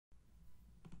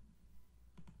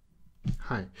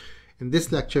Hi, in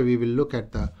this lecture we will look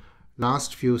at the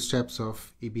last few steps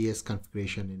of EBS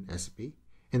configuration in SAP.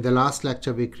 In the last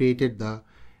lecture we created the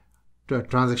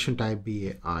transaction type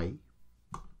BAI.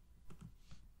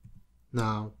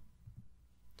 Now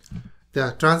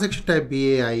the transaction type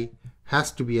BAI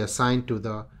has to be assigned to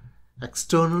the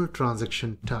external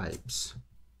transaction types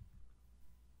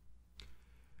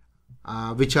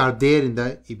which are there in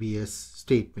the EBS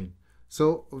statement.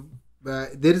 So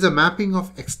there is a mapping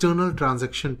of external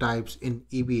transaction types in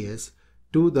EBS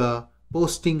to the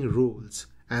posting rules,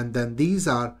 and then these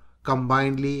are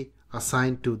combinedly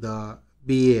assigned to the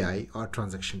BAI or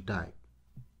transaction type.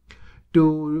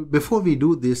 Before we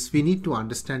do this, we need to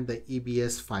understand the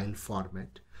EBS file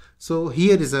format. So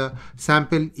here is a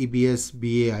sample EBS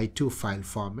BAI2 file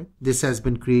format. This has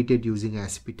been created using a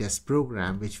SAP test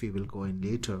program, which we will go in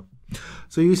later.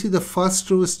 So you see the first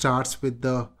row starts with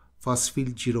the first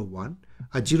field 01.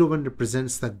 A 01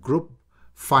 represents the group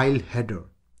file header.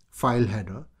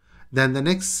 Then the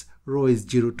next row is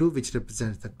 02, which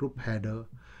represents the group header.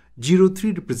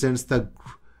 03 represents the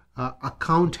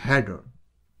account header.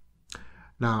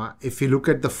 Now, if you look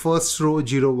at the first row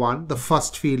 01, the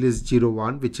first field is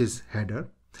 01, which is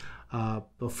header,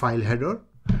 file header.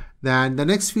 Then the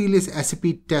next field is SAP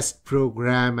test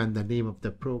program and the name of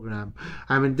the program.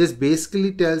 This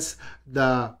basically tells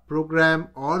the program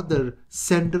or the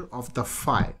sender of the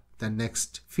file. The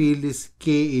next field is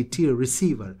KAT,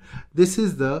 receiver. This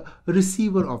is the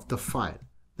receiver of the file.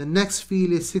 The next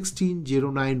field is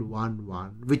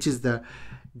 160911, which is the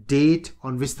date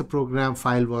on which the program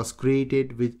file was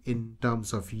created in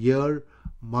terms of year,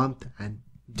 month and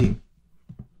day.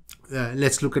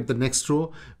 Let's look at the next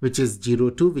row, which is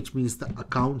 02, which means the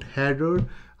account header.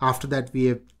 After that we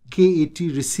have KAT,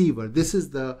 receiver. This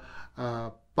is the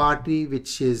party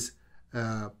which is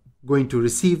going to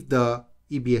receive the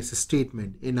EBS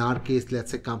statement. In our case,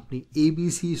 let's say company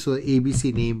ABC, so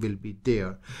ABC name will be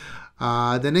there.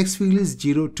 The next field is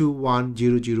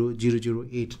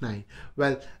 021000089.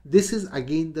 Well, this is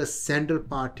again the sender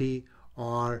party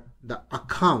or the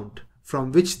account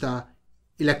from which the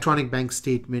electronic bank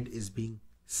statement is being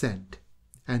sent,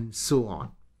 and so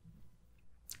on.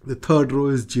 The third row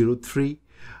is 03.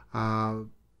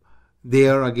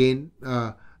 There again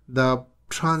the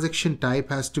transaction type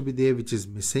has to be there, which is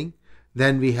missing.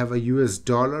 Then we have a US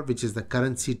dollar, which is the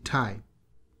currency type,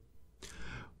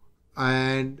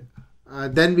 and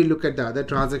then we look at the other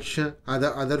transaction,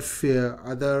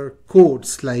 other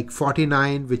codes like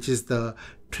 49, which is the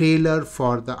trailer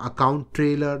for the account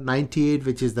trailer, 98,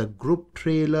 which is the group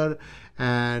trailer,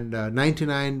 and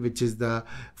 99, which is the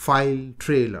file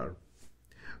trailer.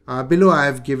 Below I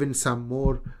have given some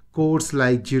more codes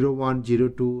like 01,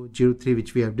 02, 03,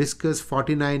 which we have discussed.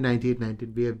 49, 98,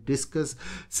 19 we have discussed.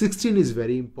 16 is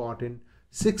very important.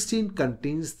 16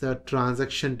 contains the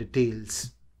transaction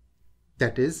details.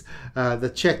 That is the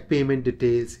check payment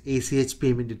details, ACH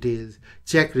payment details,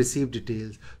 check receipt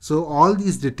details. So all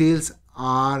these details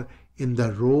are in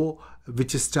the row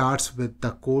which starts with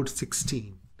the code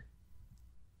 16.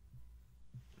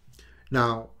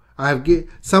 Now I have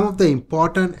some of the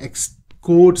important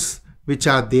codes which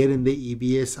are there in the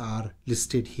EBS are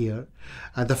listed here.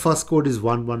 The first code is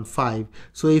 115.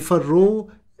 So if a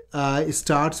row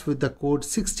starts with the code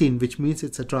 16, which means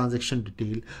it's a transaction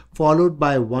detail, followed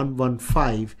by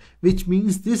 115, which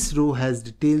means this row has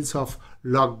details of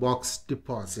logbox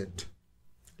deposit.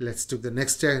 Let's do the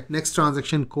next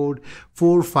transaction code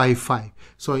 455.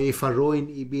 So if a row in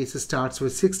EBS starts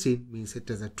with 16, means it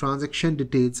has a transaction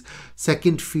details.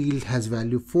 Second field has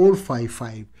value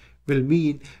 455, will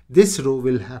mean this row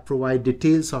will provide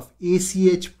details of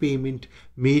ACH payment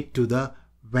made to the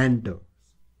vendor.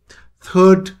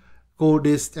 Third code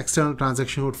is external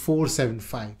transaction code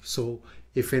 475. So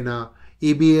if in a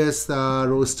EBS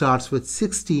row starts with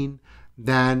 16,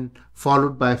 then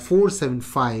followed by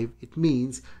 475, it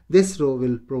means this row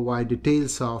will provide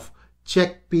details of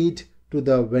check paid to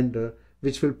the vendor,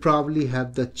 which will probably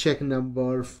have the check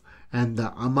number and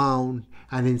the amount,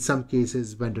 and in some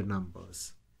cases vendor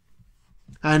numbers,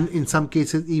 and in some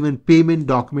cases even payment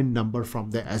document number from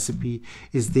the SAP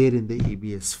is there in the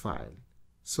EBS file,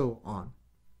 so on.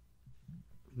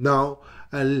 Now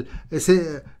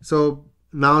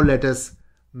now let us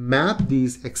map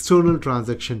these external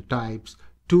transaction types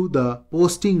to the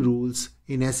posting rules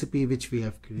in SAP which we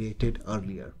have created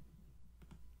earlier.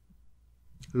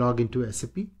 Log into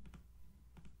SAP.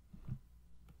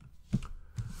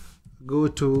 Go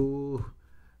to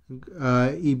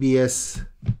EBS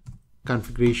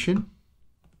configuration.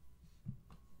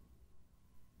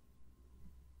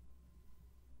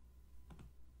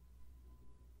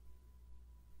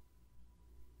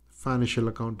 financial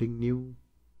accounting new,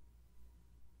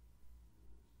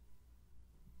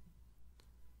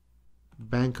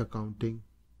 bank accounting,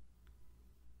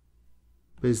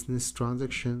 business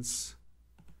transactions,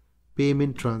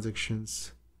 payment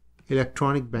transactions,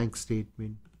 electronic bank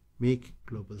statement, make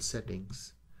global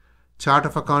settings. Chart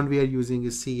of account we are using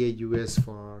is CAUS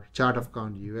for chart of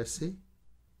account USA.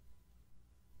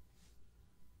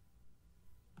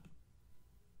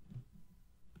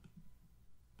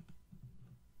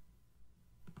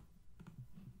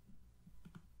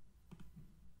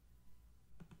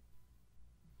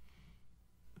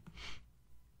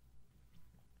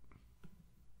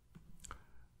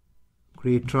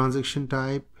 Create transaction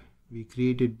type. We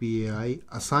created BAI.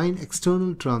 Assign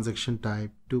external transaction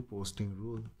type to posting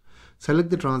rule.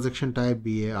 Select the transaction type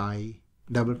BAI.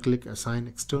 Double click assign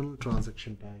external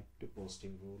transaction type to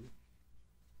posting rule.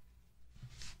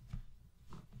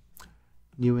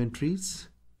 New entries.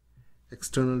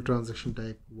 External transaction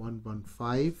type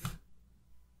 115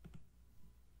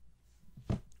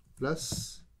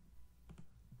 plus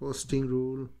posting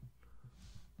rule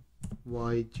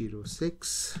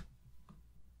Y06.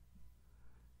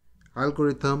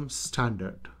 Algorithm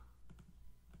standard.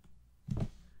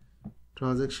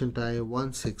 Transaction type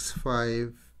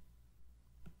 165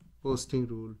 posting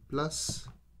rule plus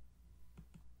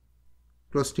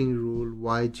posting rule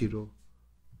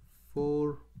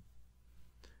Y04.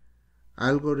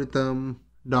 Algorithm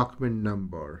document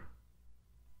number.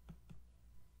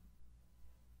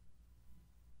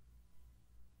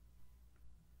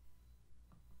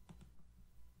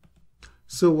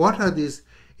 So what are these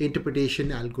interpretation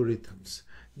algorithms?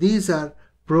 These are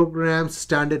programs,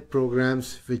 standard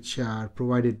programs which are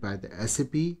provided by the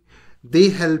SAP. They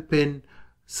help in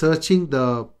searching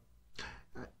the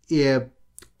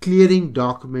clearing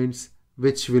documents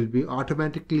which will be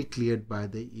automatically cleared by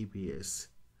the EBS.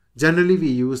 Generally, we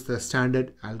use the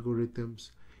standard algorithms.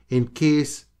 In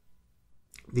case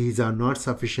these are not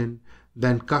sufficient,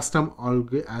 then custom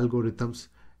algorithms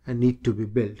need to be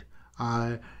built.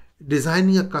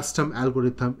 Designing a custom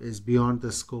algorithm is beyond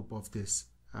the scope of this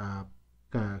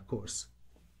course.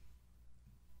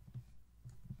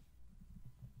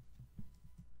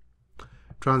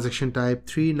 Transaction type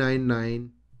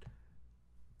 399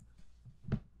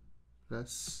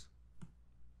 plus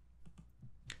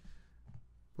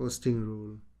posting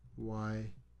rule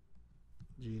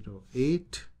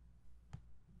Y08.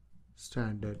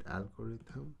 Standard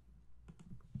algorithm.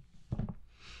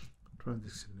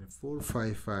 Transaction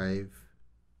 455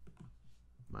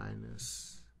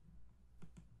 minus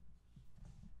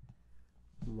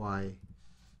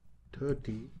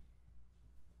Y30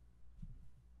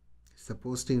 is the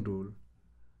posting rule,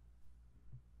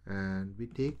 and we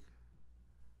take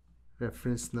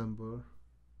reference number,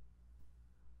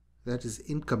 that is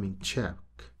incoming check,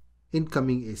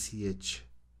 incoming ACH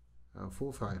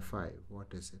 455.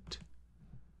 What is it?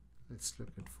 Let's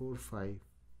look at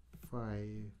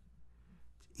 455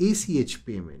 ACH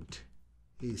payment.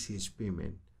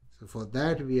 So for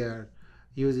that we are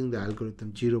using the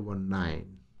algorithm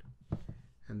 019,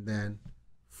 and then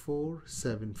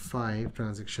 475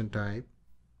 transaction type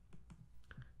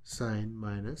sign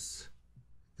minus,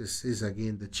 this is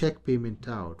again the check payment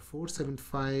out.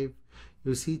 475,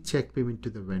 you see check payment to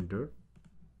the vendor.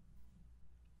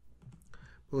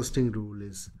 Posting rule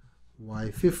is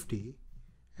Y50,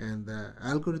 and the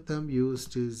algorithm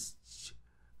used is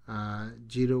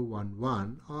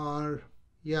 011, or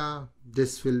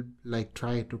this will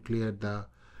try to clear the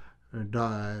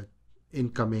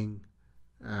incoming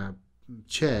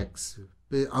checks,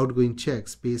 outgoing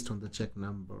checks based on the check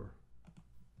number.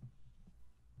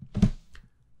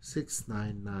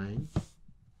 699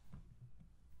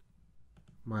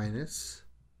 minus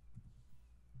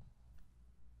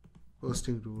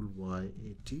posting rule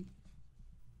Y80.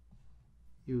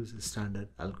 Use a standard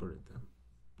algorithm.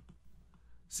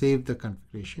 Save the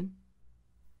configuration.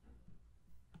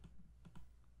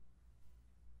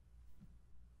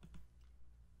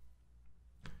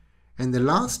 And the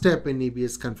last step in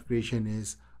EBS configuration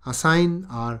is assign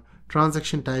our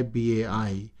transaction type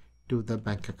BAI to the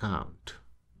bank account.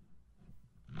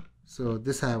 So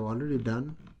this I have already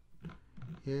done.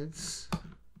 Yes.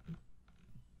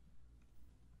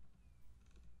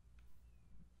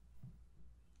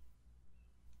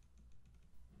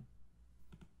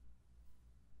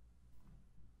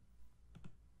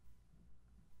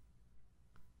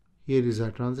 Here is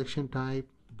our transaction type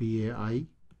BAI,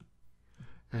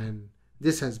 and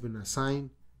this has been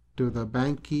assigned to the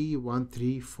bank key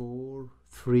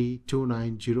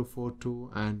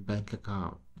 134329042 and bank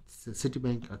account. It's the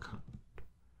Citibank account.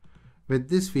 With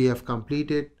this we have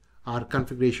completed our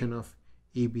configuration of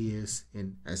EBS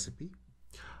in SAP.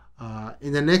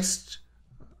 In the next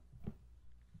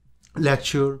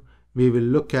lecture, we will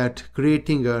look at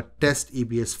creating a test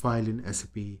EBS file in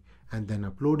SAP and then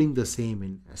uploading the same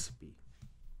in SAP.